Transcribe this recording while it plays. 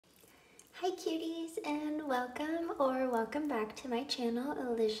Hi cuties, and welcome back to my channel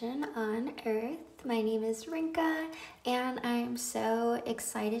Illusion on Earth. My name is Rinka and I'm so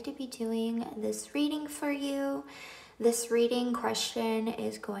excited to be doing this reading for you. This reading question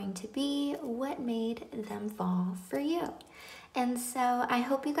is going to be, what made them fall for you? And so I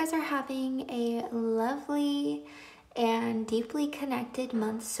hope you guys are having a lovely and deeply connected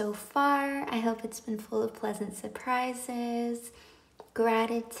month so far. I hope it's been full of pleasant surprises,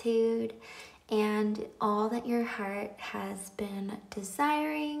 gratitude, and all that your heart has been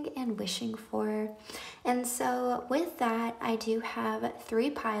desiring and wishing for. And so with that, I do have 3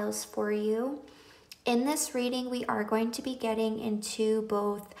 piles for you. In this reading, we are going to be getting into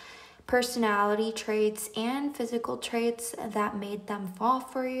both personality traits and physical traits that made them fall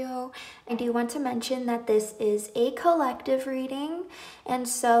for you. I do want to mention that this is a collective reading, and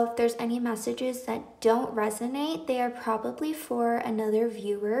so if there's any messages that don't resonate, they are probably for another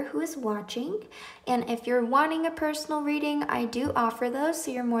viewer who is watching. And if you're wanting a personal reading, I do offer those,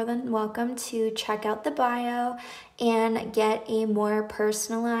 so you're more than welcome to check out the bio and get a more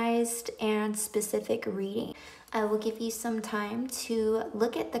personalized and specific reading. I will give you some time to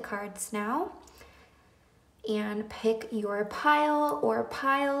look at the cards now and pick your pile or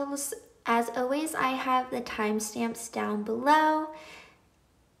piles. As always, I have the timestamps down below.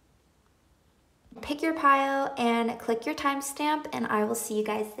 Pick your pile and click your timestamp, and I will see you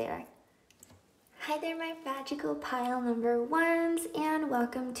guys there. Hi there, my magical pile number ones, and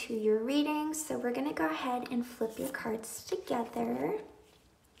welcome to your reading. So we're gonna go ahead and flip your cards together.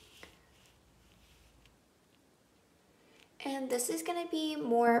 And this is going to be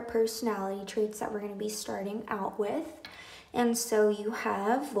more personality traits that we're going to be starting out with. And so you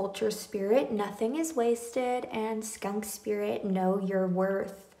have Vulture Spirit, nothing is wasted, and Skunk Spirit, know your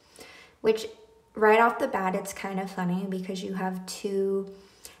worth. Which right off the bat, it's kind of funny because you have 2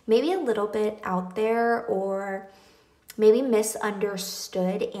 maybe a little bit out there or maybe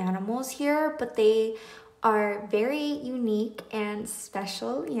misunderstood animals here, but they are very unique and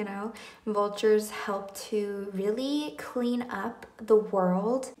special. You know, vultures help to really clean up the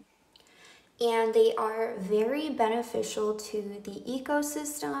world, and they are very beneficial to the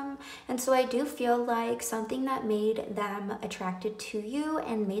ecosystem. And so I do feel like something that made them attracted to you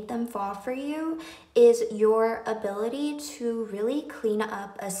and made them fall for you is your ability to really clean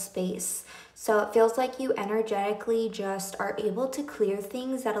up a space. So it feels like you energetically just are able to clear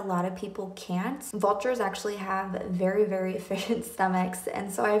things that a lot of people can't. Vultures actually have very, very efficient stomachs.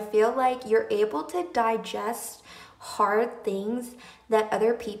 And so I feel like you're able to digest hard things that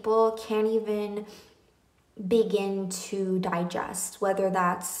other people can't even begin to digest, whether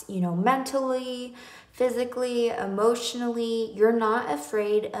that's, you know, mentally, physically, emotionally. You're not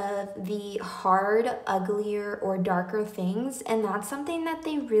afraid of the hard, uglier, or darker things, and that's something that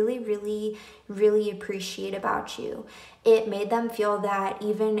they really, really, really appreciate about you. It made them feel that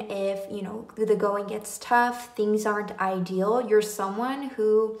even if, you know, the going gets tough, things aren't ideal, you're someone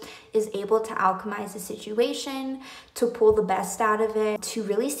who is able to alchemize a situation, to pull the best out of it, to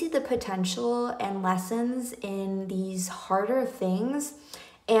really see the potential and lessons in these harder things.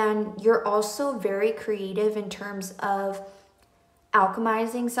 And you're also very creative in terms of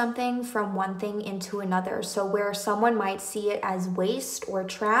alchemizing something from one thing into another. So where someone might see it as waste or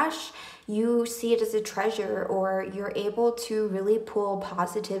trash, you see it as a treasure, or you're able to really pull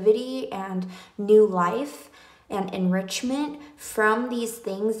positivity and new life and enrichment from these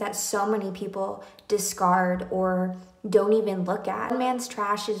things that so many people discard or don't even look at. One man's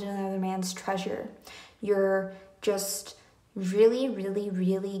trash is another man's treasure. You're just really, really,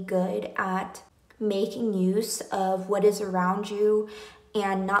 really good at making use of what is around you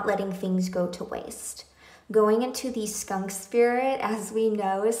and not letting things go to waste. Going into the skunk spirit, as we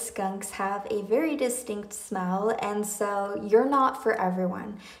know, skunks have a very distinct smell, and so you're not for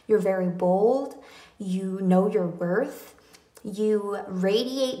everyone. You're very bold, you know your worth, you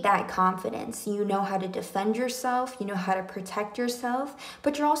radiate that confidence. You know how to defend yourself, you know how to protect yourself,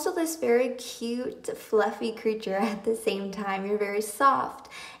 but you're also this very cute, fluffy creature at the same time. You're very soft.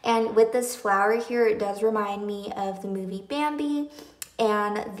 And with this flower here, it does remind me of the movie Bambi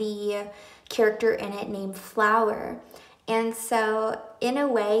and the character in it named Flower. And so in a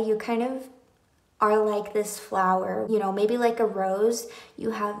way, you kind of are like this flower, you know, maybe like a rose. You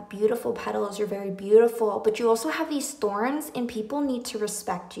have beautiful petals, you're very beautiful, but you also have these thorns, and people need to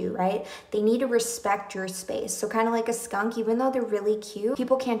respect you, right? They need to respect your space. So kind of like a skunk, even though they're really cute,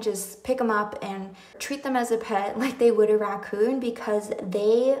 people can't just pick them up and treat them as a pet like they would a raccoon, because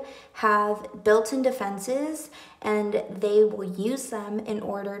they have built-in defenses and they will use them in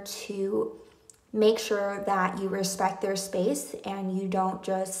order to make sure that you respect their space and you don't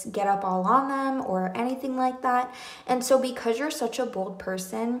just get up all on them or anything like that. And so because you're such a bold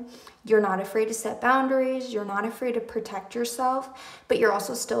person, you're not afraid to set boundaries, you're not afraid to protect yourself, but you're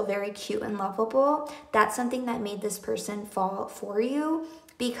also still very cute and lovable. That's something that made this person fall for you,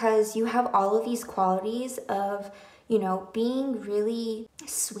 because you have all of these qualities of, you know, being really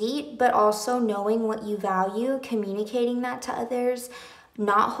sweet, but also knowing what you value, communicating that to others,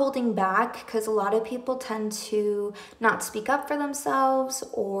 not holding back, because a lot of people tend to not speak up for themselves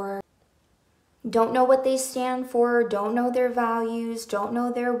or don't know what they stand for, don't know their values, don't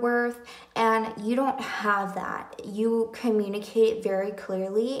know their worth, and you don't have that. You communicate very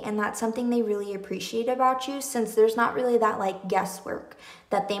clearly, and that's something they really appreciate about you, since there's not really that like guesswork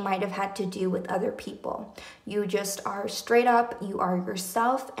that they might have had to do with other people. You just are straight up, you are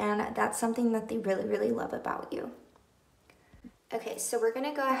yourself, and that's something that they really, really love about you. Okay, so we're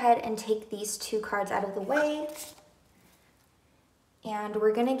gonna go ahead and take these two cards out of the way. And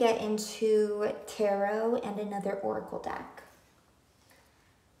we're gonna get into tarot and another oracle deck.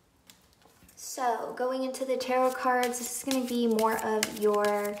 So going into the tarot cards, this is gonna be more of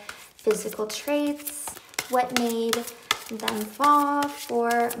your physical traits, what made them fall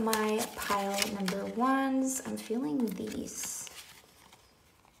for my pile number ones. I'm feeling these.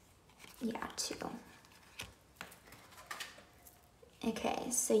 Yeah, two. Okay,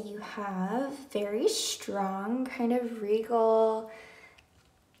 so you have very strong, kind of regal,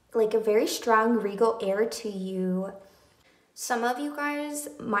 like a very strong regal air to you. Some of you guys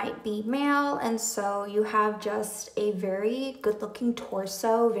might be male, and so you have just a very good looking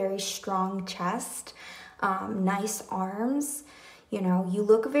torso, very strong chest, nice arms. You know, you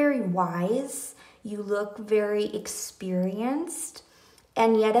look very wise, you look very experienced,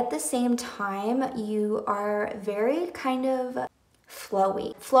 and yet at the same time, you are very kind of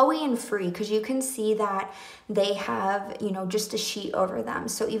flowy and free, because you can see that they have, you know, just a sheet over them.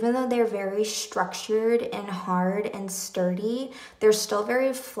 So even though they're very structured and hard and sturdy, they're still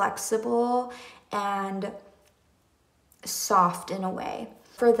very flexible and soft in a way.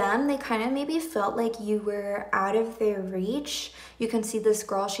 For them, they kind of maybe felt like you were out of their reach. You can see this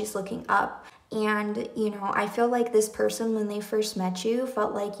girl, she's looking up. And, you know, I feel like this person, when they first met you,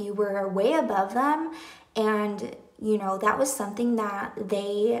 felt like you were way above them. And you know, that was something that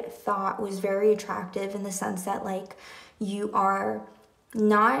they thought was very attractive, in the sense that like you are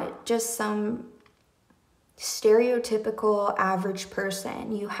not just some stereotypical average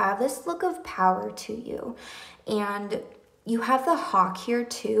person. You have this look of power to you, and you have the hawk here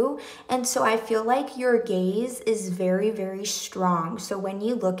too. And so I feel like your gaze is very, very strong. So when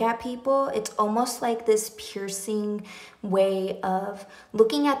you look at people, it's almost like this piercing way of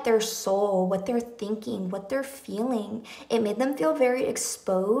looking at their soul, what they're thinking, what they're feeling. It made them feel very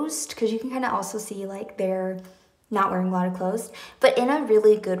exposed, because you can kind of also see like they're not wearing a lot of clothes, but in a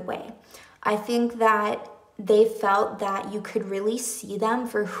really good way. I think that they felt that you could really see them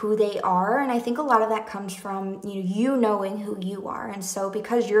for who they are. And I think a lot of that comes from you knowing who you are. And so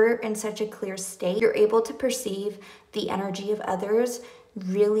because you're in such a clear state, you're able to perceive the energy of others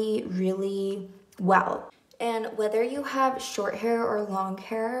really, really well. And whether you have short hair or long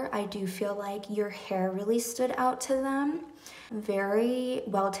hair, I do feel like your hair really stood out to them. Very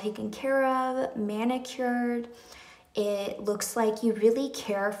well taken care of, manicured. It looks like you really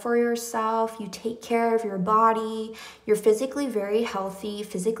care for yourself, you take care of your body, you're physically very healthy,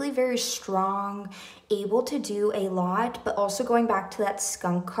 physically very strong, able to do a lot, but also going back to that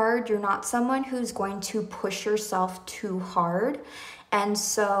skunk card, you're not someone who's going to push yourself too hard. And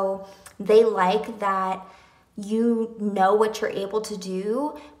so they like that you know what you're able to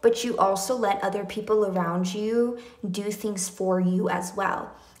do, but you also let other people around you do things for you as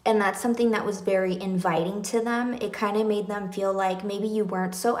well. And that's something that was very inviting to them. It kind of made them feel like maybe you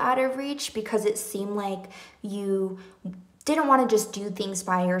weren't so out of reach, because it seemed like you didn't want to just do things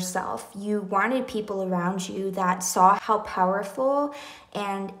by yourself. You wanted people around you that saw how powerful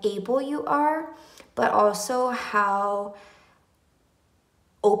and able you are, but also how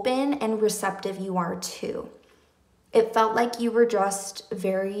open and receptive you are too. It felt like you were just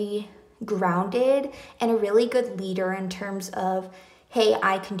very grounded and a really good leader in terms of, hey,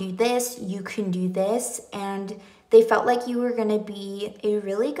 I can do this, you can do this. And they felt like you were gonna be a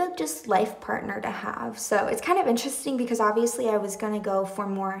really good just life partner to have. So it's kind of interesting, because obviously I was gonna go for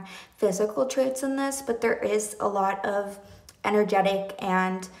more physical traits in this, but there is a lot of energetic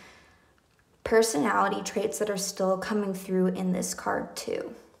and personality traits that are still coming through in this card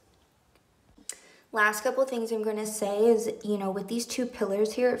too. Last couple things I'm going to say is, with these two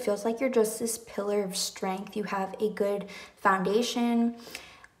pillars here, it feels like you're just this pillar of strength. You have a good foundation,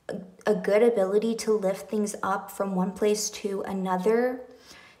 a good ability to lift things up from one place to another.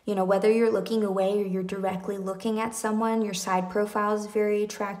 You know, whether you're looking away or you're directly looking at someone, your side profile is very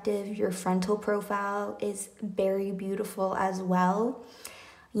attractive. Your frontal profile is very beautiful as well.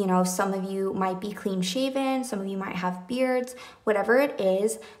 You know, some of you might be clean shaven, some of you might have beards, whatever it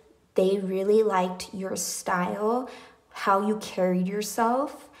is, they really liked your style, how you carried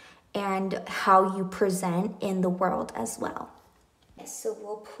yourself, and how you present in the world as well. So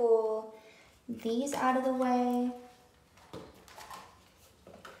we'll pull these out of the way.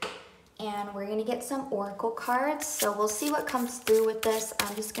 And we're gonna get some oracle cards. So we'll see what comes through with this.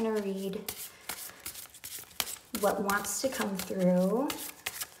 I'm just gonna read what wants to come through.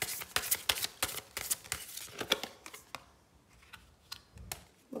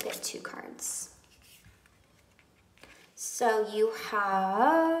 We'll get 2 cards. So you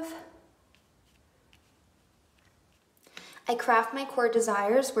have, I craft my core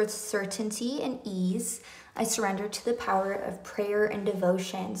desires with certainty and ease. I surrender to the power of prayer and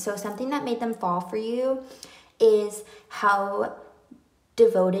devotion. So something that made them fall for you is how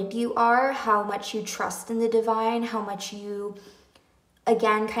devoted you are, how much you trust in the divine, how much you,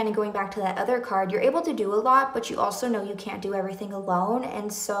 again, kind of going back to that other card, you're able to do a lot, but you also know you can't do everything alone.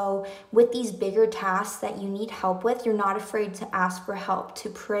 And so with these bigger tasks that you need help with, you're not afraid to ask for help, to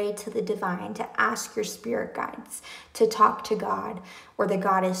pray to the divine, to ask your spirit guides, to talk to God or the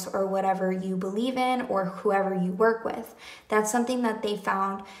goddess or whatever you believe in or whoever you work with. That's something that they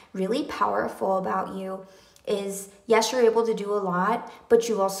found really powerful about you. Is yes, you're able to do a lot, but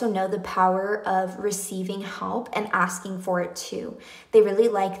you also know the power of receiving help and asking for it too. They really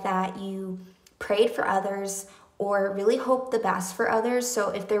like that you prayed for others or really hoped the best for others. So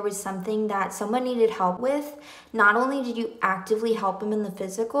if there was something that someone needed help with, not only did you actively help them in the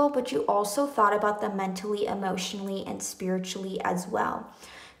physical, but you also thought about them mentally, emotionally, and spiritually as well.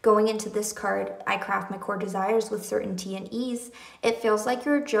 Going into this card, I craft my core desires with certainty and ease. It feels like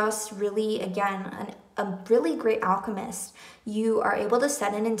you're just really, again, a really great alchemist. You are able to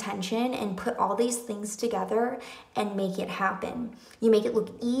set an intention and put all these things together and make it happen. You make it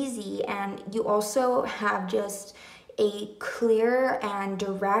look easy, and you also have just a clear and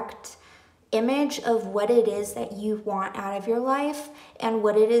direct image of what it is that you want out of your life and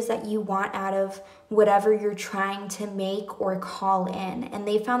what it is that you want out of whatever you're trying to make or call in. And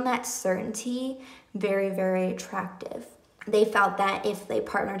they found that certainty very, very attractive. They felt that if they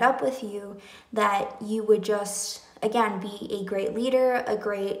partnered up with you, that you would just, again, be a great leader, a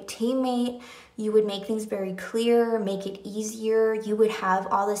great teammate. You would make things very clear, make it easier. You would have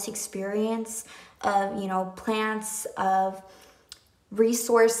all this experience of, you know, plants, of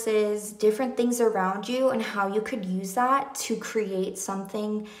resources, different things around you, and how you could use that to create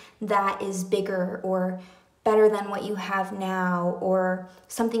something that is bigger or better than what you have now, or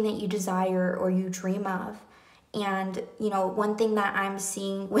something that you desire or you dream of. And, you know, one thing that I'm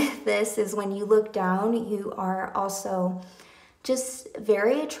seeing with this is when you look down, you are also just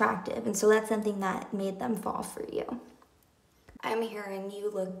very attractive. And so that's something that made them fall for you. I'm hearing you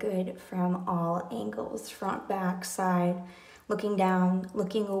look good from all angles, front, back, side, looking down,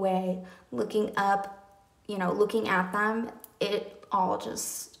 looking away, looking up, you know, looking at them. It all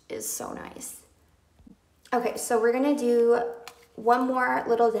just is so nice. Okay, so we're gonna do one more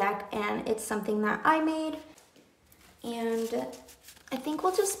little deck, and it's something that I made. And I think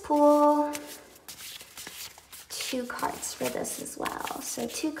we'll just pull 2 cards for this as well. So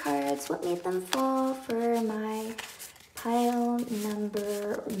 2 cards, what made them fall for my pile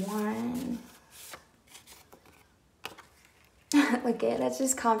number 1. Okay, that's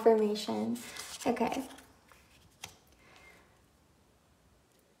just confirmation. Okay.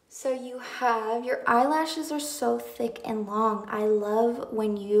 So you have, your eyelashes are so thick and long. I love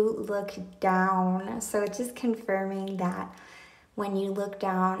when you look down. So it's just confirming that when you look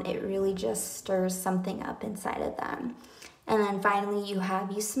down, it really just stirs something up inside of them. And then finally you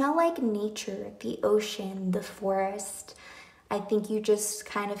have, you smell like nature, the ocean, the forest. I think you just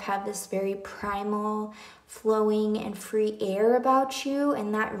kind of have this very primal, flowing and free air about you,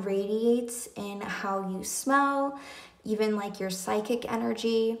 and that radiates in how you smell, even like your psychic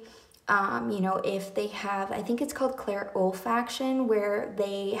energy. You know, if they have, I think it's called clairolfaction, where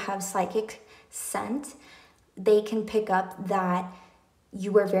they have psychic scent, they can pick up that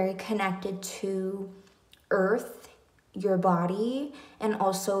you are very connected to earth, your body, and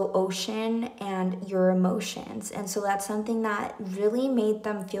also ocean and your emotions. And so that's something that really made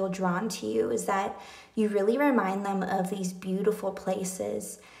them feel drawn to you, is that you really remind them of these beautiful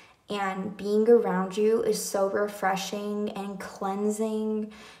places, and being around you is so refreshing and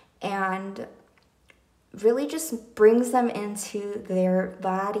cleansing. And really just brings them into their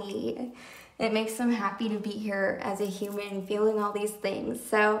body. It makes them happy to be here as a human, feeling all these things.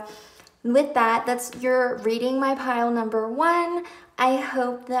 So with that, that's your reading my pile number 1. I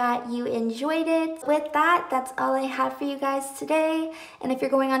hope that you enjoyed it. With that, that's all I have for you guys today. And if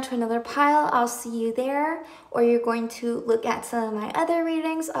you're going on to another pile, I'll see you there. Or you're going to look at some of my other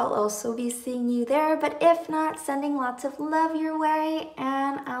readings, I'll also be seeing you there. But if not, sending lots of love your way,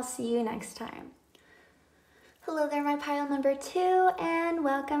 and I'll see you next time. Hello there, my pile number 2, and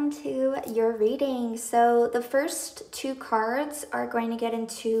welcome to your reading. So the first 2 cards are going to get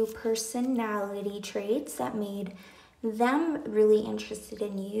into personality traits that made them really interested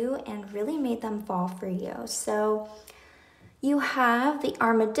in you and really made them fall for you. So you have the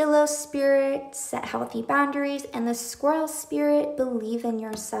armadillo spirit, set healthy boundaries, and the squirrel spirit, believe in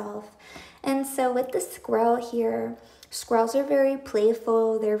yourself. And so with the squirrel here, squirrels are very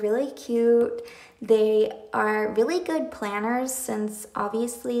playful, they're really cute. They are really good planners since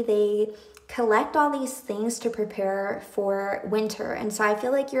obviously they collect all these things to prepare for winter. And so I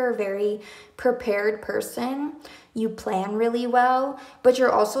feel like you're a very prepared person. You plan really well, but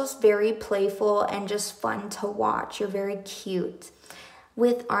you're also very playful and just fun to watch. You're very cute.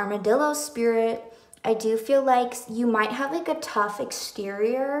 With armadillo spirit, I do feel like you might have like a tough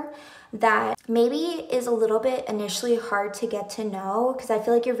exterior that maybe is a little bit initially hard to get to know, because I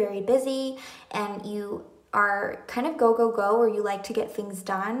feel like you're very busy and you are kind of go, go, go, or you like to get things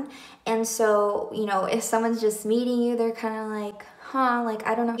done. And so, you know, if someone's just meeting you, they're kind of like, like,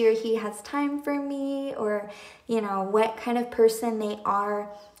 I don't know if he has time for me, or, you know, what kind of person they are,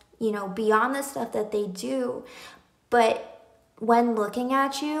 you know, beyond the stuff that they do. But when looking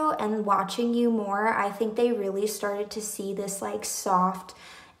at you and watching you more, I think they really started to see this like soft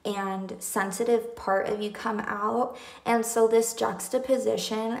and sensitive part of you come out. And so this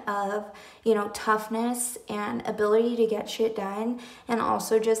juxtaposition of, you know, toughness and ability to get shit done, and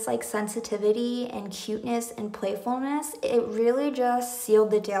also just like sensitivity and cuteness and playfulness, it really just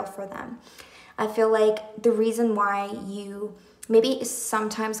sealed the deal for them. I feel like the reason why you maybe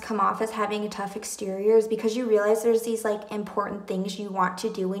sometimes come off as having a tough exterior is because you realize there's these like important things you want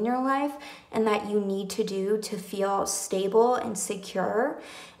to do in your life and that you need to do to feel stable and secure.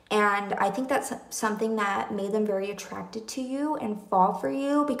 And I think that's something that made them very attracted to you and fall for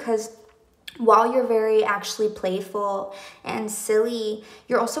you, because while you're very actually playful and silly,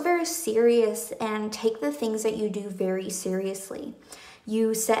 you're also very serious and take the things that you do very seriously.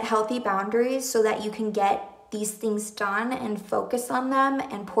 You set healthy boundaries so that you can get these things done and focus on them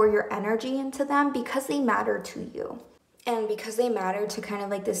and pour your energy into them because they matter to you. And because they matter to kind of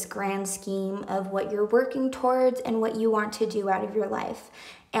like this grand scheme of what you're working towards and what you want to do out of your life.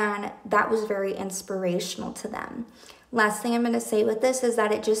 And that was very inspirational to them. Last thing I'm going to say with this is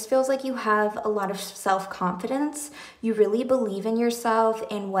that it just feels like you have a lot of self-confidence. You really believe in yourself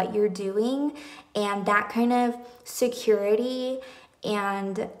and what you're doing, and that kind of security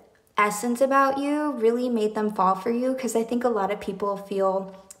and essence about you really made them fall for you, because I think a lot of people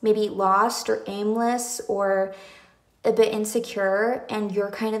feel maybe lost or aimless or a bit insecure, and you're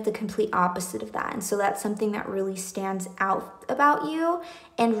kind of the complete opposite of that. And so that's something that really stands out about you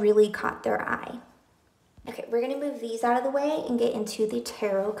and really caught their eye. Okay, we're gonna move these out of the way and get into the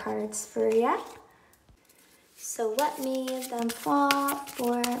tarot cards for you. So what made them fall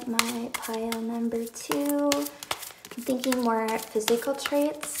for my pile number 2? I'm thinking more physical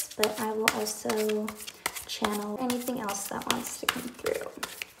traits, but I will also channel anything else that wants to come through.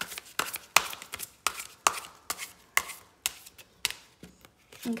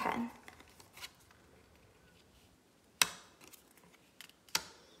 Okay.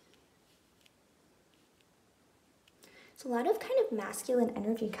 There's a lot of kind of masculine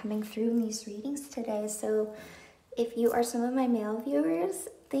energy coming through in these readings today. So if you are some of my male viewers,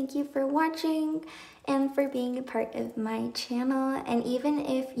 thank you for watching and for being a part of my channel. And even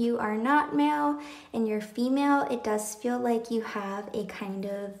if you are not male and you're female, it does feel like you have a kind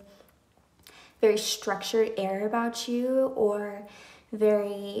of very structured air about you, or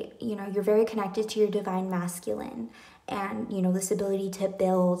very, you know, you're very connected to your divine masculine and, you know, this ability to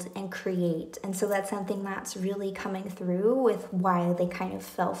build and create. And so that's something that's really coming through with why they kind of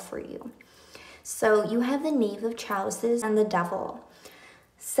fell for you. So you have the Knave of Chalices and the Devil.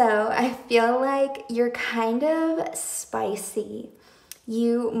 So I feel like you're kind of spicy.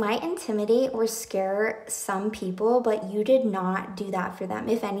 You might intimidate or scare some people, but you did not do that for them.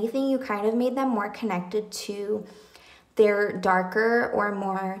 If anything, you kind of made them more connected to their darker or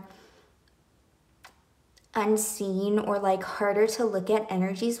more unseen or like harder to look at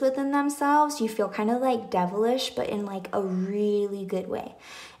energies within themselves. You feel kind of like devilish, but in like a really good way.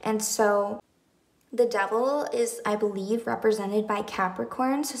 And so The devil is, I believe, represented by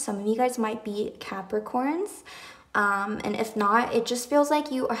Capricorn. So some of you guys might be Capricorns. And if not, it just feels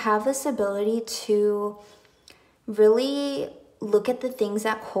like you have this ability to really look at the things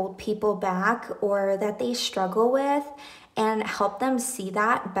that hold people back or that they struggle with and help them see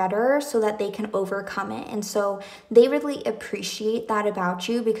that better so that they can overcome it. And so they really appreciate that about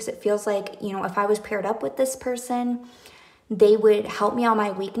you, because it feels like, you know, if I was paired up with this person, they would help me on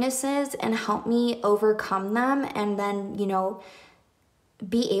my weaknesses and help me overcome them, and then, you know,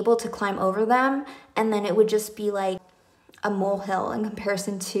 be able to climb over them. And then it would just be like a molehill in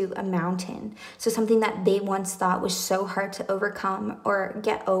comparison to a mountain. So something that they once thought was so hard to overcome or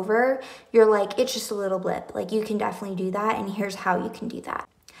get over, you're like, it's just a little blip. Like, you can definitely do that, and here's how you can do that.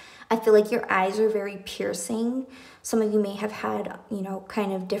 I feel like your eyes are very piercing. Some of you may have had, you know,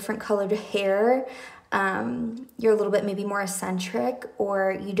 kind of different colored hair. You're a little bit maybe more eccentric,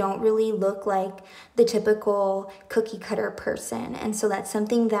 or you don't really look like the typical cookie cutter person. And so that's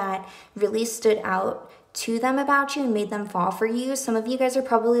something that really stood out to them about you and made them fall for you. Some of you guys are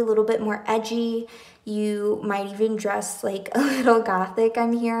probably a little bit more edgy. You might even dress like a little gothic,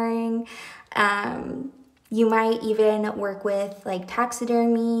 I'm hearing. You might even work with like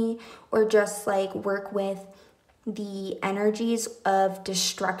taxidermy, or just like work with the energies of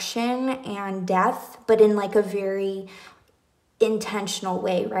destruction and death, but in like a very intentional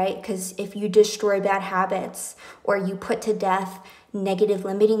way, right? Because if you destroy bad habits or you put to death negative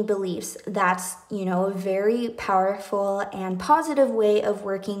limiting beliefs, that's, you know, a very powerful and positive way of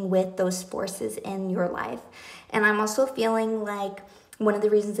working with those forces in your life. And I'm also feeling like one of the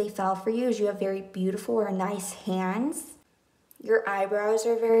reasons they fell for you is you have very beautiful or nice hands. Your eyebrows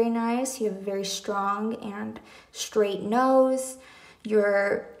are very nice. You have a very strong and straight nose.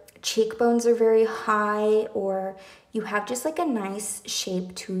 Your cheekbones are very high, or you have just like a nice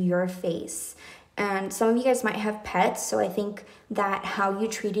shape to your face. And some of you guys might have pets, so I think that how you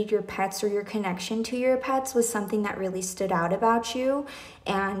treated your pets or your connection to your pets was something that really stood out about you.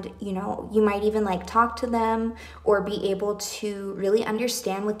 And, you know, you might even like talk to them or be able to really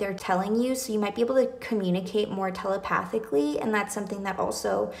understand what they're telling you. So you might be able to communicate more telepathically. And that's something that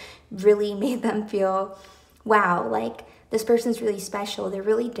also really made them feel, wow, like this person's really special. They're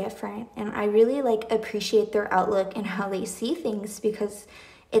really different. And I really like appreciate their outlook and how they see things, because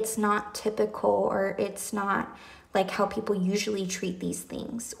it's not typical, or it's not like how people usually treat these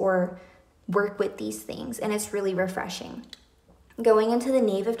things or work with these things. And it's really refreshing. Going into the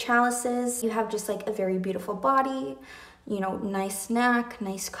Knave of Chalices, you have just like a very beautiful body, you know, nice neck,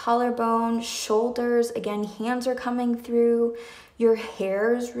 nice collarbone, shoulders. Again, hands are coming through. Your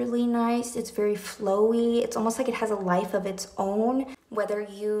hair is really nice. It's very flowy. It's almost like it has a life of its own. Whether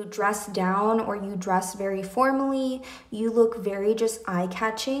you dress down or you dress very formally, you look very just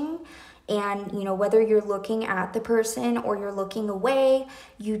eye-catching. And, you know, whether you're looking at the person or you're looking away,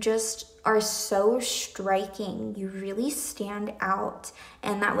 you just are so striking. You really stand out.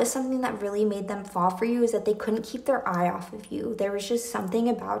 And that was something that really made them fall for you, is that they couldn't keep their eye off of you. There was just something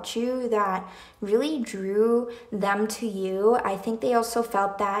about you that really drew them to you. I think they also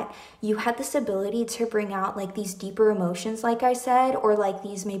felt that you had this ability to bring out like these deeper emotions, like I said, or like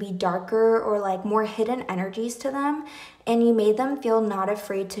these maybe darker or like more hidden energies to them. And you made them feel not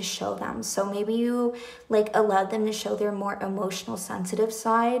afraid to show them. So maybe you like allowed them to show their more emotional, sensitive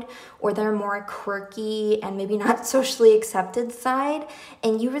side, or their more quirky and maybe not socially accepted side.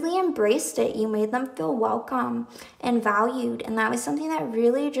 And you really embraced it. You made them feel welcome and valued. And that was something that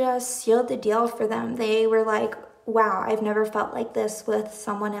really just sealed the deal for them. They were like, wow, I've never felt like this with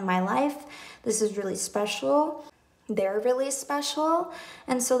someone in my life. This is really special. They're really special.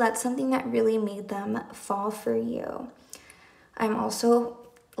 And so that's something that really made them fall for you. I'm also,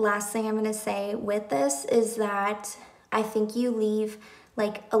 last thing I'm going to say with this is that I think you leave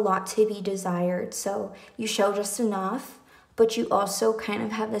like a lot to be desired. So you show just enough, but you also kind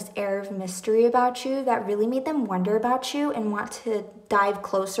of have this air of mystery about you that really made them wonder about you and want to dive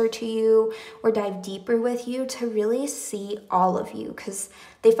closer to you or dive deeper with you to really see all of you, because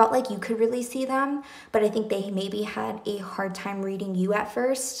they felt like you could really see them, but I think they maybe had a hard time reading you at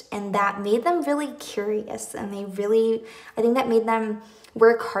first, and that made them really curious, and I think that made them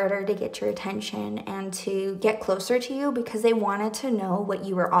work harder to get your attention and to get closer to you, because they wanted to know what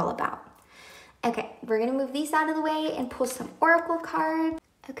you were all about. Okay, we're gonna move these out of the way and pull some oracle cards.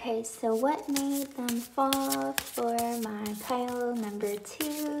 Okay, so what made them fall for my pile number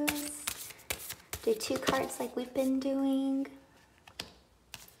 2s? Do 2 cards like we've been doing.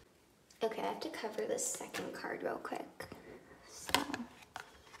 Okay, I have to cover this second card real quick. So.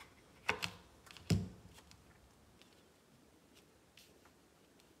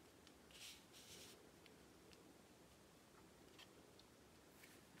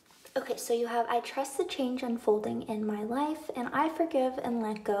 Okay, so you have, I trust the change unfolding in my life, and I forgive and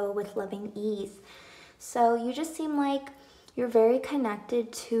let go with loving ease. So you just seem like you're very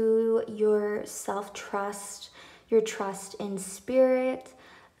connected to your self-trust, your trust in spirit,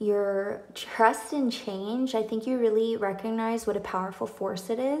 your trust in change. I think you really recognize what a powerful force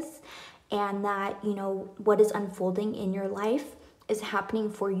it is, and that, you know, what is unfolding in your life is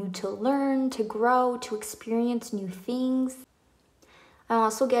happening for you to learn, to grow, to experience new things. I'm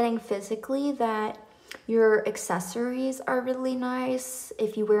also getting physically that your accessories are really nice.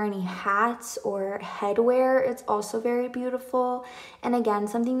 If you wear any hats or headwear, it's also very beautiful. And again,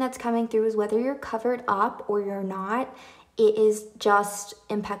 something that's coming through is whether you're covered up or you're not, it is just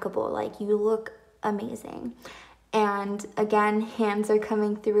impeccable. Like, you look amazing. And again, hands are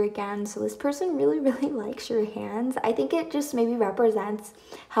coming through again. So this person really, really likes your hands. I think it just maybe represents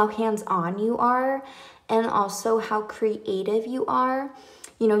how hands-on you are, and also how creative you are.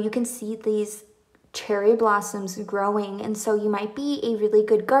 You know, you can see these cherry blossoms growing, and so you might be a really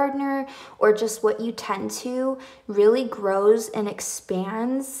good gardener, or just what you tend to really grows and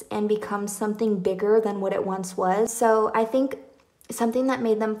expands and becomes something bigger than what it once was. So I think something that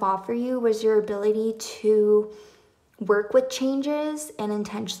made them fall for you was your ability to work with changes and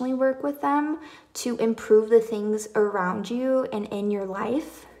intentionally work with them to improve the things around you and in your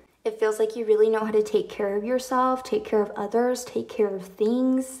life. It feels like you really know how to take care of yourself, take care of others, take care of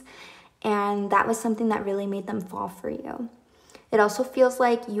things. And that was something that really made them fall for you. It also feels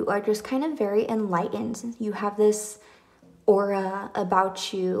like you are just kind of very enlightened. You have this aura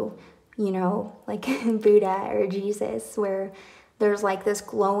about you, you know, like Buddha or Jesus, where there's like this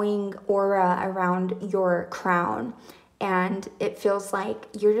glowing aura around your crown. And it feels like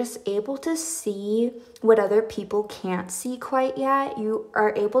you're just able to see what other people can't see quite yet. You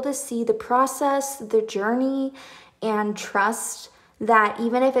are able to see the process, the journey, and trust that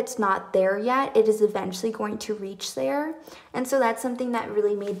even if it's not there yet, it is eventually going to reach there. And so that's something that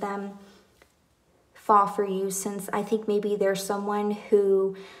really made them fall for you, since I think maybe there's someone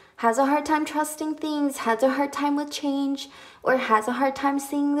who has a hard time trusting things, has a hard time with change, or has a hard time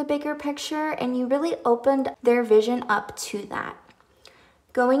seeing the bigger picture, and you really opened their vision up to that.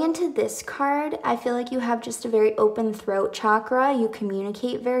 Going into this card, I feel like you have just a very open throat chakra. You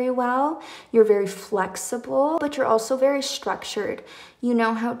communicate very well. You're very flexible, but you're also very structured. You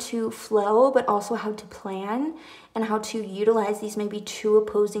know how to flow, but also how to plan, and how to utilize these maybe two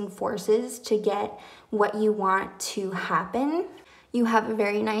opposing forces to get what you want to happen. You have a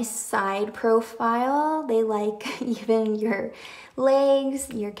very nice side profile. They like even your legs,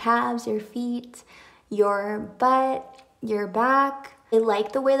 your calves, your feet, your butt, your back. They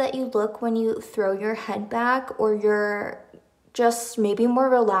like the way that you look when you throw your head back, or you're just maybe more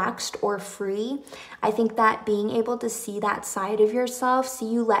relaxed or free. I think that being able to see that side of yourself, see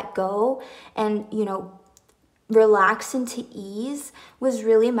you let go and, you know, relax into ease was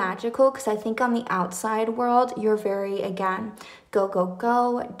really magical, because I think on the outside world, you're very, again, go, go,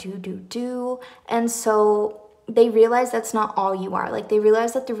 go, do, do, do. And so they realize that's not all you are. Like, they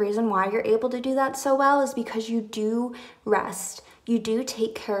realize that the reason why you're able to do that so well is because you do rest. You do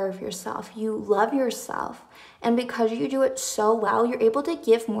take care of yourself. You love yourself. And because you do it so well, you're able to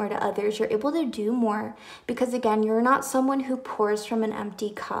give more to others. You're able to do more because, again, you're not someone who pours from an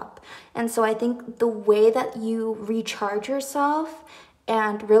empty cup. And so I think the way that you recharge yourself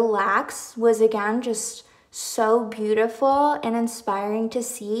and relax was, again, just so beautiful and inspiring to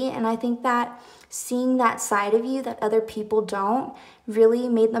see. And I think that seeing that side of you that other people don't really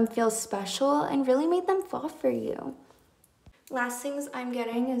made them feel special and really made them fall for you. Last things I'm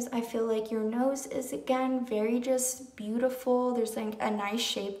getting is I feel like your nose is, again, very just beautiful. There's like a nice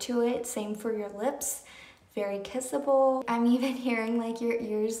shape to it. Same for your lips, very kissable. I'm even hearing like your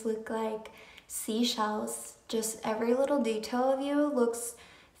ears look like seashells. Just every little detail of you looks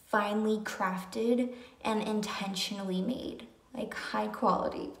finely crafted and intentionally made, like high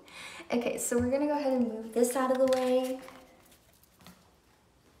quality. Okay, so we're gonna go ahead and move this out of the way.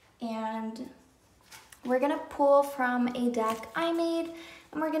 And we're gonna pull from a deck I made,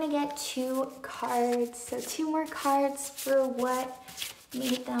 and we're gonna get 2 cards. So 2 more cards for what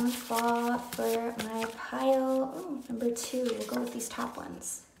made them fall for my pile. Oh, number 2, we'll go with these top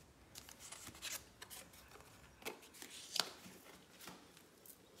ones.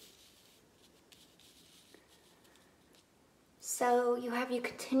 So you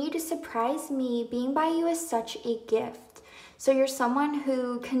continue to surprise me. Being by you is such a gift. So you're someone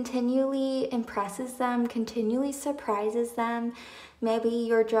who continually impresses them, continually surprises them. Maybe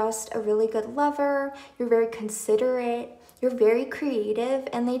you're just a really good lover, you're very considerate, you're very creative,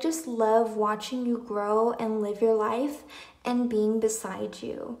 and they just love watching you grow and live your life and being beside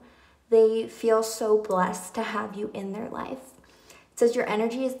you. they feel so blessed to have you in their life. It says your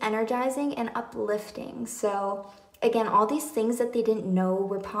energy is energizing and uplifting. So again, all these things that they didn't know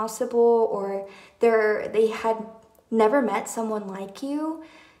were possible, or they had never met someone like you,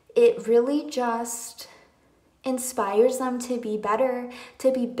 it really just inspires them to be better,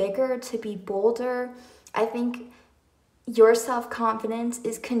 to be bigger, to be bolder. I think your self-confidence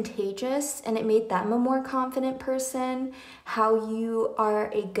is contagious, and it made them a more confident person. How you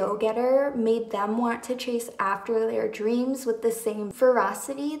are a go-getter made them want to chase after their dreams with the same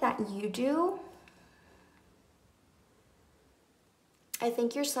ferocity that you do. I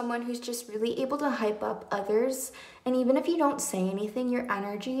think you're someone who's just really able to hype up others. And even if you don't say anything, your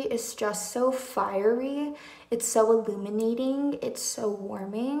energy is just so fiery. It's so illuminating. It's so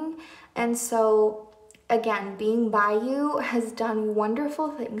warming. And so, again, being by you has done wonderful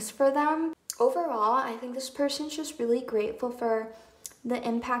things for them. Overall, I think this person's just really grateful for the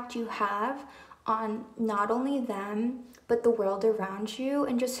impact you have on not only them, but the world around you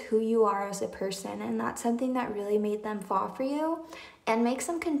and just who you are as a person. And that's something that really made them fall for you and makes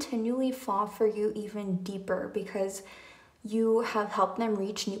them continually fall for you even deeper, because you have helped them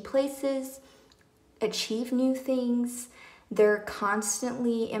reach new places, achieve new things. They're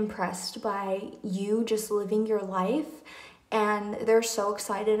constantly impressed by you just living your life, and they're so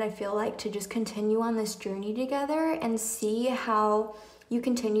excited, I feel like, to just continue on this journey together and see how you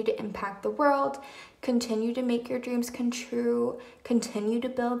continue to impact the world, continue to make your dreams come true, continue to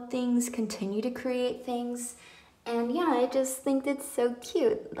build things, continue to create things. And yeah, I just think it's so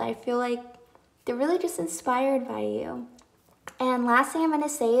cute. I feel like they're really just inspired by you. And last thing I'm going to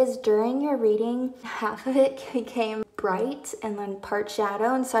say is, during your reading, half of it became bright and then part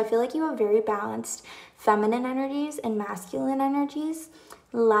shadow. And so I feel like you have very balanced feminine energies and masculine energies,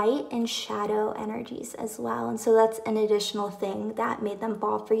 light and shadow energies as well. And so that's an additional thing that made them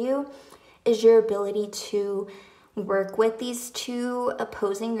fall for you, is your ability to work with these two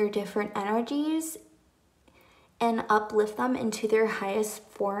opposing or different energies and uplift them into their highest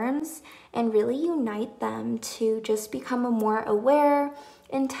forms and really unite them to just become a more aware,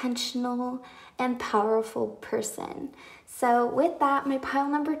 intentional, and powerful person. So with that, my pile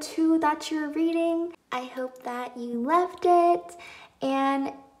number 2, that's your reading. I hope that you loved it.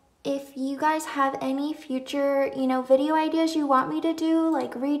 And if you guys have any future, video ideas you want me to do,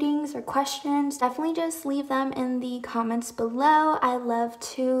 like readings or questions, definitely just leave them in the comments below. I love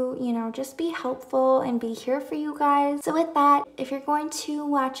to, just be helpful and be here for you guys. So with that, if you're going to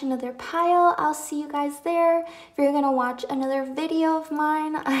watch another pile, I'll see you guys there. If you're going to watch another video of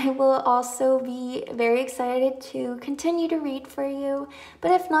mine, I will also be very excited to continue to read for you.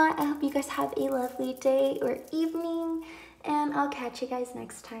 But if not, I hope you guys have a lovely day or evening, and I'll catch you guys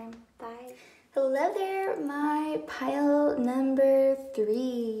next time. Bye. Hello there, my pile number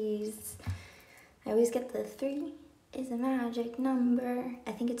 3s. I always get the 3 is a magic number.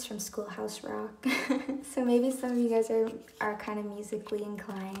 I think it's from Schoolhouse Rock. So maybe some of you guys are kind of musically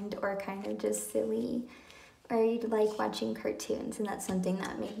inclined, or kind of just silly, or you like watching cartoons, and that's something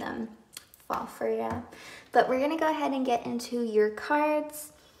that made them fall for you. But we're gonna go ahead and get into your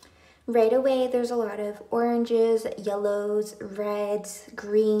cards. Right away, there's a lot of oranges, yellows, reds,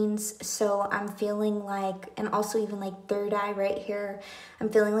 greens. So I'm feeling like, and also even like third eye right here, I'm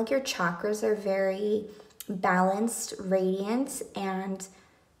feeling like your chakras are very balanced, radiant, and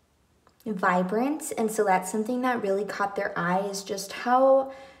vibrant. And so that's something that really caught their eye, is just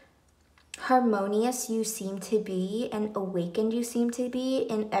how harmonious you seem to be and awakened you seem to be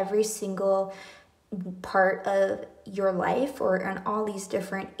in every single part of your life, or in all these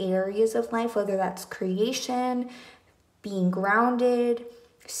different areas of life, whether that's creation, being grounded,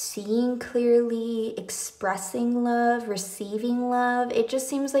 seeing clearly, expressing love, receiving love. It just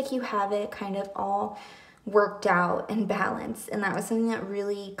seems like you have it kind of all worked out and balanced, and that was something that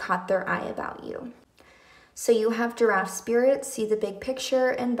really caught their eye about you. So you have giraffe spirit, see the big picture,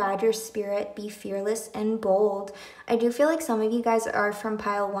 and badger spirit, be fearless and bold. I do feel like some of you guys are from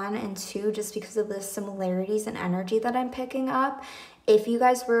pile 1 and 2 just because of the similarities and energy that I'm picking up. If you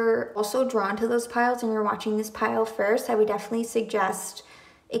guys were also drawn to those piles and you're watching this pile first, I would definitely suggest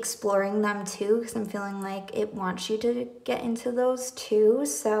exploring them too, because I'm feeling like it wants you to get into those too.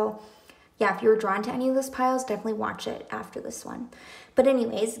 So yeah, if you were drawn to any of those piles, definitely watch it after this one. But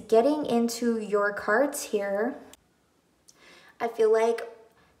anyways, getting into your cards here, I feel like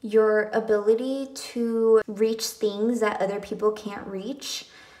your ability to reach things that other people can't reach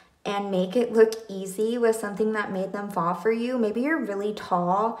and make it look easy was something that made them fall for you. Maybe you're really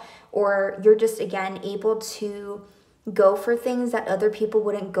tall, or you're just, again, able to go for things that other people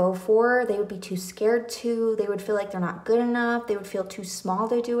wouldn't go for. They would be too scared to. They would feel like they're not good enough. They would feel too small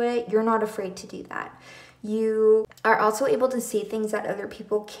to do it. You're not afraid to do that. You are also able to see things that other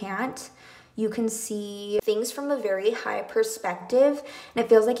people can't. You can see things from a very high perspective, and it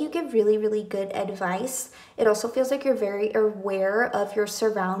feels like you give really, really good advice. It also feels like you're very aware of your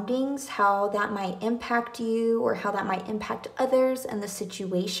surroundings, how that might impact you or how that might impact others and the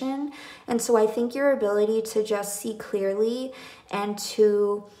situation. And so I think your ability to just see clearly and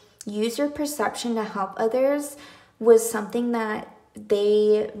to use your perception to help others was something that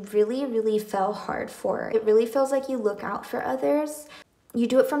they really, really fell hard for. It really feels like you look out for others. You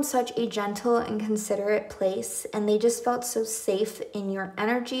do it from such a gentle and considerate place, and they just felt so safe in your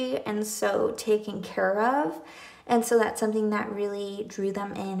energy and so taken care of. And so that's something that really drew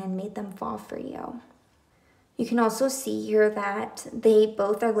them in and made them fall for you. You can also see here that they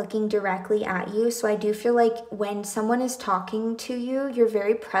both are looking directly at you. So I do feel like when someone is talking to you, you're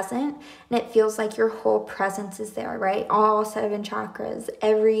very present, and it feels like your whole presence is there, right? All 7 chakras,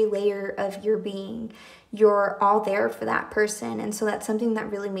 every layer of your being, you're all there for that person. And so that's something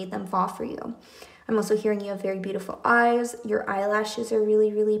that really made them fall for you. I'm also hearing you have very beautiful eyes. Your eyelashes are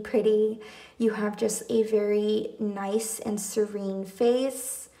really, really pretty. You have just a very nice and serene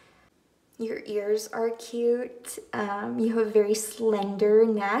face. Your ears are cute. You have a very slender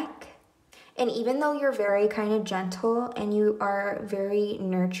neck. And even though you're very kind of gentle and you are very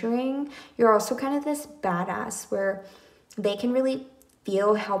nurturing, you're also kind of this badass where they can really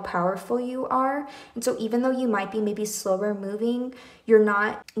feel how powerful you are. And so even though you might be maybe slower moving, you're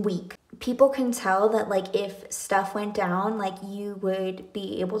not weak. People can tell that like if stuff went down, like you would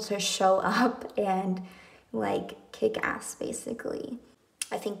be able to show up and like kick ass basically.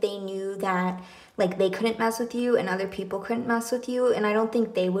 I think they knew that like they couldn't mess with you and other people couldn't mess with you, and I don't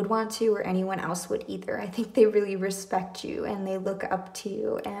think they would want to or anyone else would either. I think they really respect you and they look up to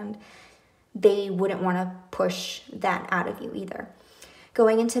you, and they wouldn't want to push that out of you either.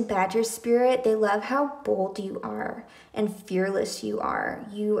 Going into Badger Spirit, they love how bold you are and fearless you are.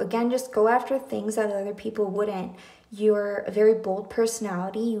 You, again, just go after things that other people wouldn't. You're a very bold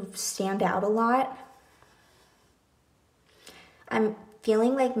personality. You stand out a lot. I'm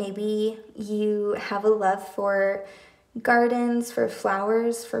feeling like maybe you have a love for gardens, for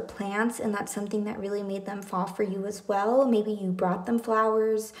flowers, for plants, and that's something that really made them fall for you as well. Maybe you brought them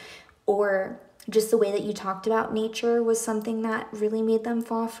flowers, or just the way that you talked about nature was something that really made them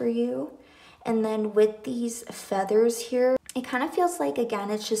fall for you. And then with these feathers here, it kind of feels like, again,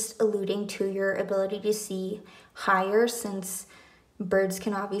 it's just alluding to your ability to see higher, since birds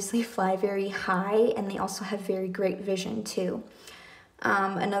can obviously fly very high and they also have very great vision too.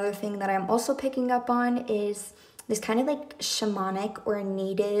 Another thing that I'm also picking up on is this kind of like shamanic or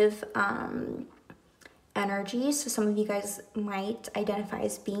native energy. So some of you guys might identify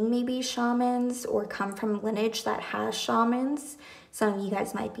as being maybe shamans or come from lineage that has shamans. Some of you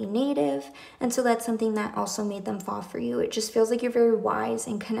guys might be native. And so that's something that also made them fall for you. It just feels like you're very wise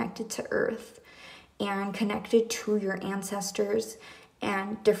and connected to earth and connected to your ancestors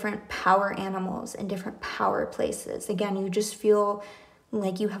and different power animals and different power places. Again, you just feel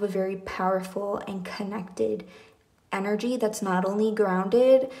like you have a very powerful and connected energy that's not only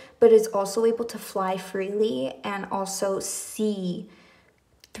grounded, but is also able to fly freely and also see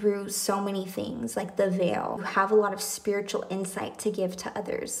through so many things, like the veil. You have a lot of spiritual insight to give to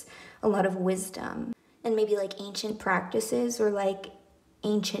others, a lot of wisdom, and maybe like ancient practices or like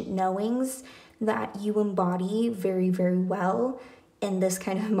ancient knowings that you embody very, very well in this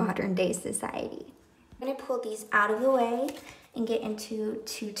kind of modern day society. I'm gonna pull these out of the way and get into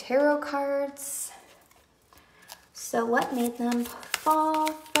 2 tarot cards. So what made them fall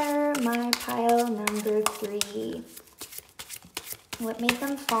for my pile number 3? What made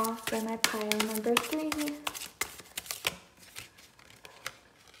them fall for my pile number 3?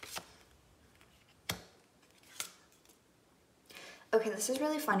 Okay, this is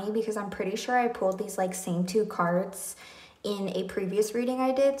really funny because I'm pretty sure I pulled these like same 2 cards in a previous reading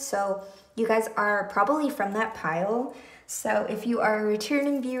I did. So you guys are probably from that pile. So if you are a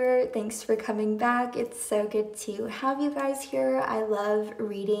returning viewer, thanks for coming back. It's so good to have you guys here. I love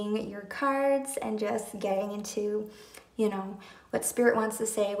reading your cards and just getting into, you know, what spirit wants to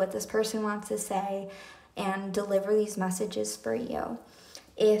say, what this person wants to say, and deliver these messages for you.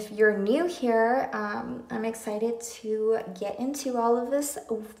 If you're new here, I'm excited to get into all of this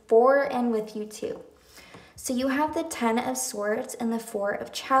for and with you too. So you have the 10 of Swords and the 4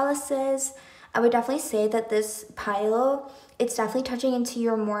 of Chalices. I would definitely say that this pile, it's definitely touching into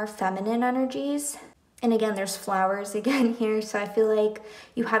your more feminine energies. And again, there's flowers again here. So I feel like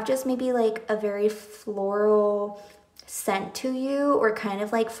you have just maybe like a very floral, scent to you, or kind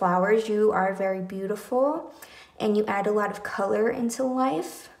of like flowers. You are very beautiful and you add a lot of color into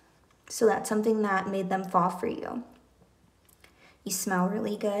life. So that's something that made them fall for you. You smell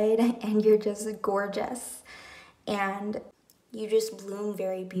really good and you're just gorgeous. And you just bloom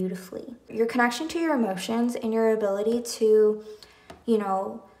very beautifully. Your connection to your emotions and your ability to, you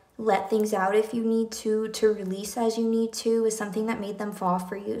know, let things out if you need to release as you need to, is something that made them fall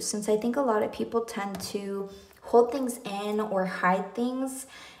for you. Since I think a lot of people tend to hold things in or hide things,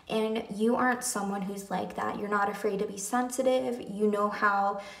 and you aren't someone who's like that. You're not afraid to be sensitive. You know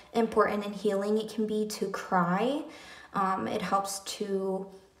how important and healing it can be to cry. It helps to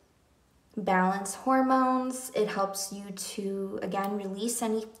balance hormones. It helps you to, again, release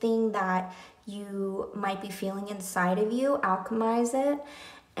anything that you might be feeling inside of you, alchemize it.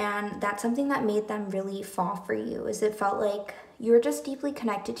 And that's something that made them really fall for you, is it felt like you're just deeply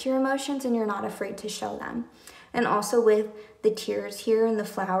connected to your emotions and you're not afraid to show them. And also with the tears here and the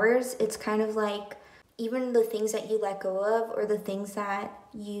flowers, it's kind of like even the things that you let go of, or the things that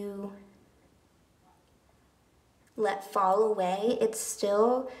you let fall away, it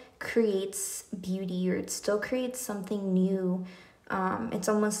still creates beauty, or it still creates something new. It's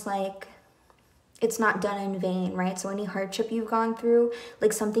almost like it's not done in vain, right? So any hardship you've gone through,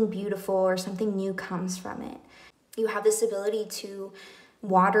 like something beautiful or something new comes from it. You have this ability to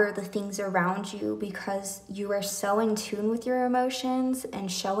water the things around you because you are so in tune with your emotions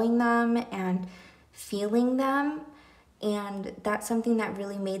and showing them and feeling them. And that's something that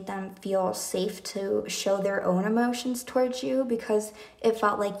really made them feel safe to show their own emotions towards you, because it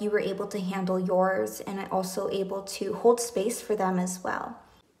felt like you were able to handle yours and also able to hold space for them as well.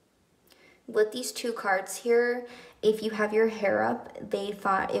 With these two cards here, if you have your hair up, they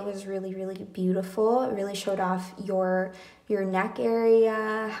thought it was really, really beautiful. It really showed off your neck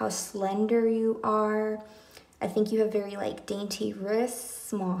area, how slender you are. I think you have very like dainty wrists,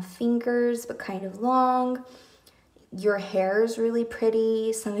 small fingers, but kind of long. Your hair is really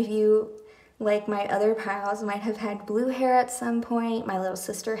pretty. Some of you, like my other piles, might have had blue hair at some point. My little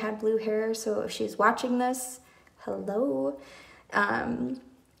sister had blue hair, so if she's watching this, hello. And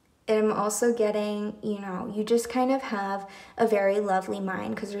I'm also getting, you know, you just kind of have a very lovely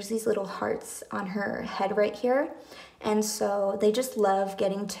mind, because there's these little hearts on her head right here. And so they just love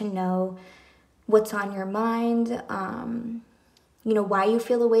getting to know what's on your mind, you know, why you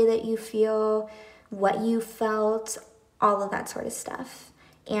feel the way that you feel, what you felt, all of that sort of stuff.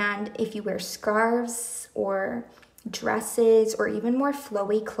 And if you wear scarves or dresses or even more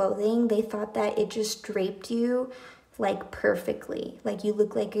flowy clothing, they thought that it just draped you like perfectly, like you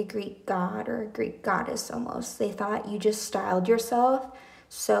look like a Greek god or a Greek goddess almost. They thought you just styled yourself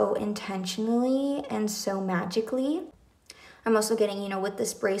so intentionally and so magically. I'm also getting, you know, with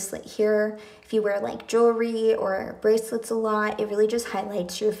this bracelet here, if you wear like jewelry or bracelets a lot, it really just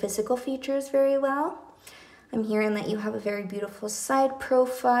highlights your physical features very well. I'm hearing that you have a very beautiful side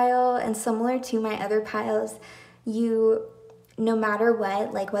profile, and similar to my other piles, you, no matter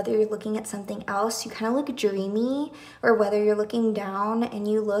what, like whether you're looking at something else, you kind of look dreamy, or whether you're looking down and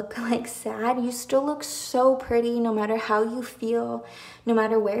you look like sad, you still look so pretty no matter how you feel, no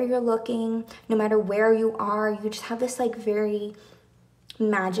matter where you're looking, no matter where you are. You just have this like very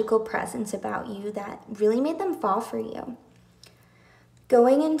magical presence about you that really made them fall for you.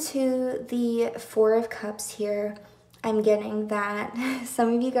 Going into the Four of Cups here, I'm getting that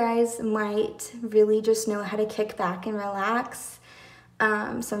some of you guys might really just know how to kick back and relax.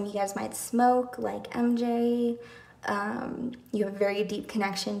 Some of you guys might smoke, like MJ. You have a very deep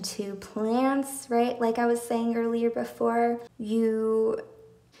connection to plants, right? Like I was saying earlier before. You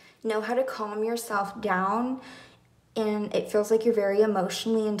know how to calm yourself down, and it feels like you're very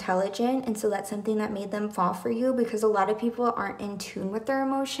emotionally intelligent, and so that's something that made them fall for you, because a lot of people aren't in tune with their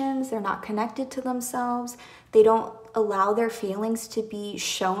emotions. They're not connected to themselves. They don't allow their feelings to be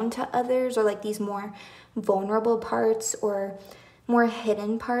shown to others, or like these more vulnerable parts or more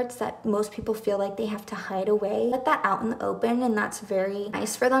hidden parts that most people feel like they have to hide away. Let that out in the open, and that's very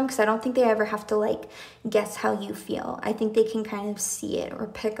nice for them, because I don't think they ever have to like guess how you feel. I think they can kind of see it or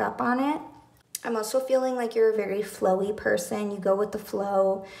pick up on it. I'm also feeling like you're a very flowy person. You go with the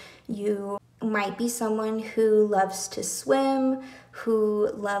flow. You might be someone who loves to swim, who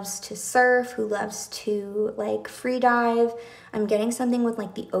loves to surf, who loves to like free dive. I'm getting something with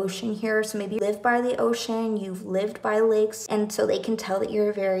like the ocean here. So maybe you live by the ocean, you've lived by lakes, and so they can tell that you're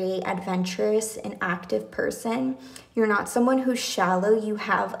a very adventurous and active person. You're not someone who's shallow. You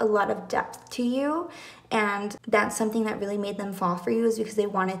have a lot of depth to you. And that's something that really made them fall for you, is because they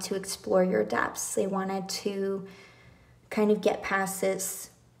wanted to explore your depths. They wanted to kind of get past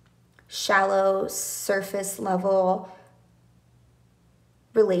this shallow surface level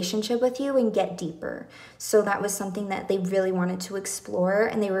relationship with you and get deeper. So that was something that they really wanted to explore,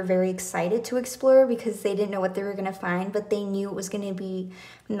 and they were very excited to explore because they didn't know what they were going to find, but they knew it was going to be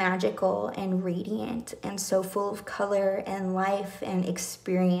magical and radiant and so full of color and life and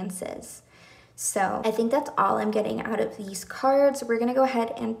experiences. So I think that's all I'm getting out of these cards. We're going to go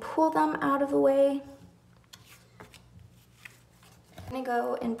ahead and pull them out of the way. I'm going to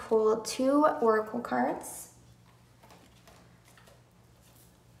go and pull 2 oracle cards.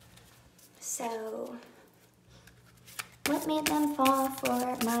 So, what made them fall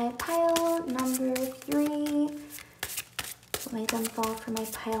for my pile number 3? What made them fall for my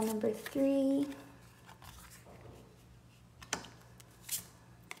pile number 3?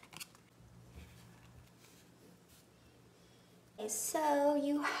 Okay, so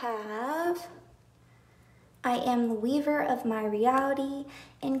you have, I am the weaver of my reality,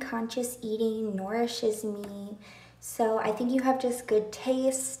 and conscious eating nourishes me. So I think you have just good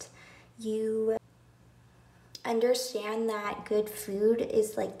taste. You understand that good food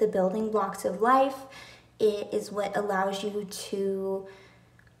is like the building blocks of life. It is what allows you to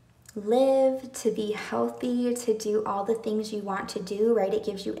live, to be healthy, to do all the things you want to do, right? It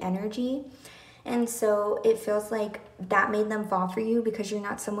gives you energy. And so it feels like that made them fall for you because you're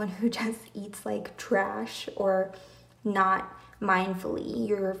not someone who just eats like trash or not mindfully.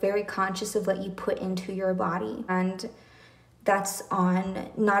 You're very conscious of what you put into your body. And that's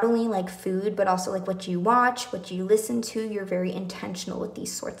on not only like food, but also like what you watch, what you listen to. You're very intentional with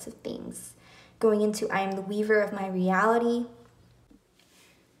these sorts of things. Going into I am the weaver of my reality,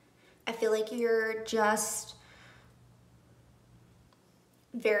 I feel like you're just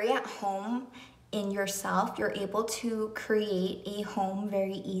very at home in yourself. You're able to create a home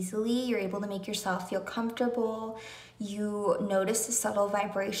very easily. You're able to make yourself feel comfortable. You notice the subtle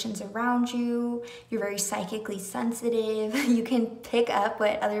vibrations around you. You're very psychically sensitive. You can pick up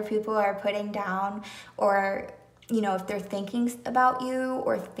what other people are putting down, or, you know, if they're thinking about you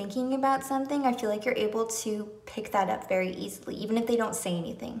or thinking about something, I feel like you're able to pick that up very easily, even if they don't say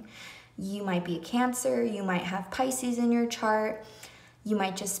anything. You might be a Cancer, you might have Pisces in your chart. You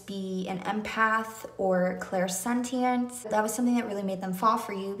might just be an empath or clairsentient. That was something that really made them fall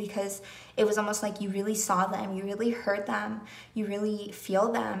for you because it was almost like you really saw them, you really heard them, you really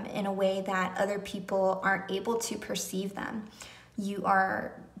feel them in a way that other people aren't able to perceive them. You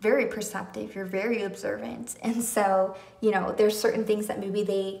are very perceptive, you're very observant. And so, you know, there's certain things that maybe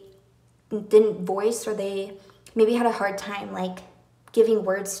they didn't voice or they maybe had a hard time like giving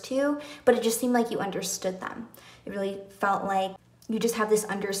words to, but it just seemed like you understood them. It really felt like you just have this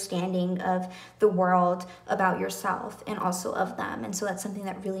understanding of the world, about yourself, and also of them. And so that's something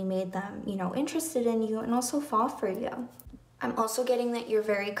that really made them, you know, interested in you and also fall for you. I'm also getting that you're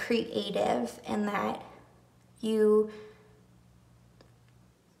very creative and that you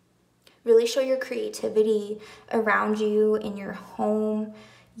really show your creativity around you in your home.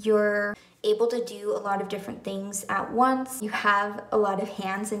 You're able to do a lot of different things at once. You have a lot of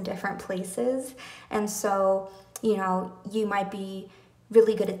hands in different places. And so, you know, you might be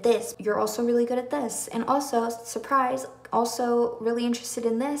really good at this. You're also really good at this. And also, surprise, also really interested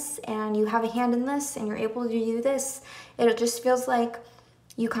in this, and you have a hand in this, and you're able to do this. It just feels like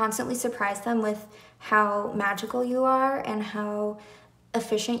you constantly surprise them with how magical you are and how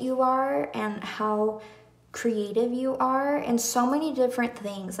efficient you are and how creative you are, and so many different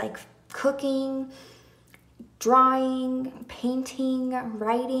things like cooking, drawing, painting,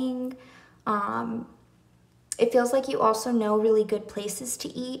 writing. It feels like you also know really good places to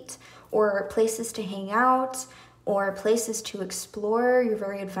eat or places to hang out or places to explore. You're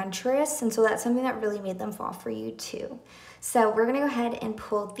very adventurous, and so that's something that really made them fall for you too. So we're gonna go ahead and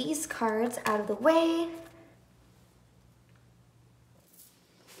pull these cards out of the way.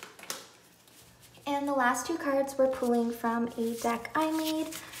 And the last 2 cards we're pulling from a deck I made.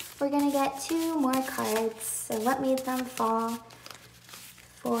 We're gonna get 2 more cards. So what made them fall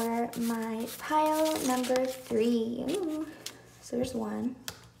for my pile number 3? Ooh, so there's 1.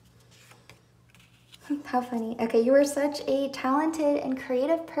 How funny. Okay, you are such a talented and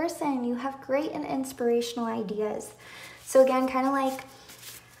creative person. You have great and inspirational ideas. So again, kind of like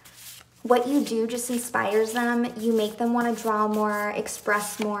what you do just inspires them. You make them want to draw more,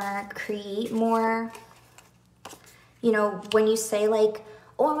 express more, create more. You know, when you say like,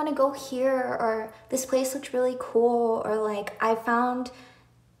 oh, I want to go here, or this place looks really cool, or like, I found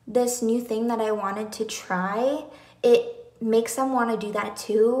this new thing that I wanted to try, it makes them want to do that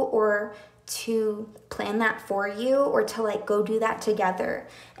too, or to plan that for you, or to like go do that together.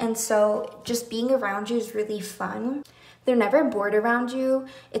 And so just being around you is really fun. they're never bored around you.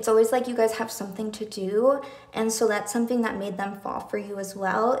 It's always like you guys have something to do. And so that's something that made them fall for you as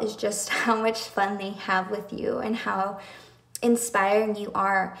well, is just how much fun they have with you and how inspiring you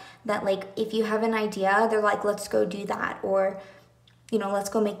are. That like, if you have an idea, they're like, let's go do that. Or, you know, let's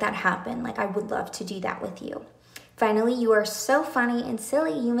go make that happen. Like, I would love to do that with you. Finally, you are so funny and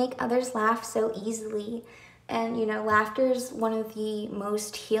silly. You make others laugh so easily. And, you know, laughter is one of the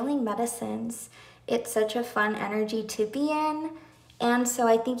most healing medicines. It's such a fun energy to be in. And so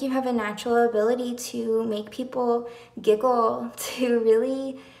I think you have a natural ability to make people giggle, to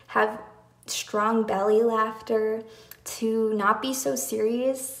really have strong belly laughter, to not be so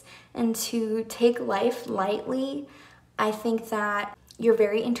serious, and to take life lightly. I think that you're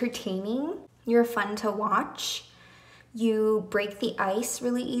very entertaining. You're fun to watch. You break the ice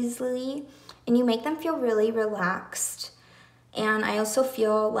really easily, and you make them feel really relaxed. And I also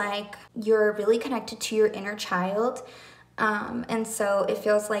feel like you're really connected to your inner child. And so it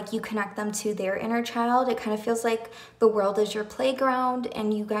feels like you connect them to their inner child. It kind of feels like the world is your playground,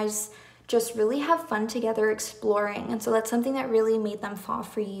 and you guys just really have fun together exploring. And so that's something that really made them fall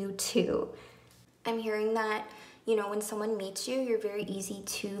for you too. I'm hearing that, you know, when someone meets you, you're very easy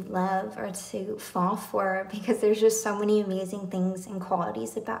to love or to fall for, because there's just so many amazing things and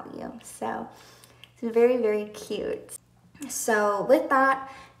qualities about you. So it's very, very cute. So with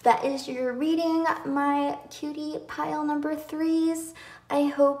that, that is your reading, my cutie pile number 3s. I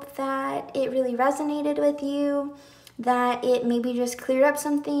hope that it really resonated with you, that it maybe just cleared up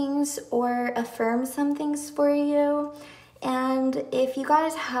some things or affirmed some things for you. And if you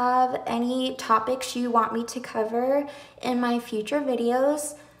guys have any topics you want me to cover in my future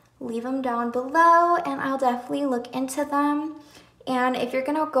videos, leave them down below and I'll definitely look into them. And if you're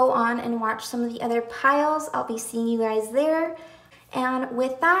gonna go on and watch some of the other piles, I'll be seeing you guys there. And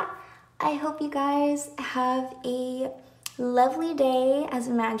with that, I hope you guys have a lovely day, as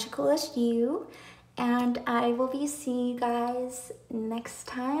magical as you. And I will be seeing you guys next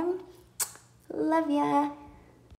time. Love ya.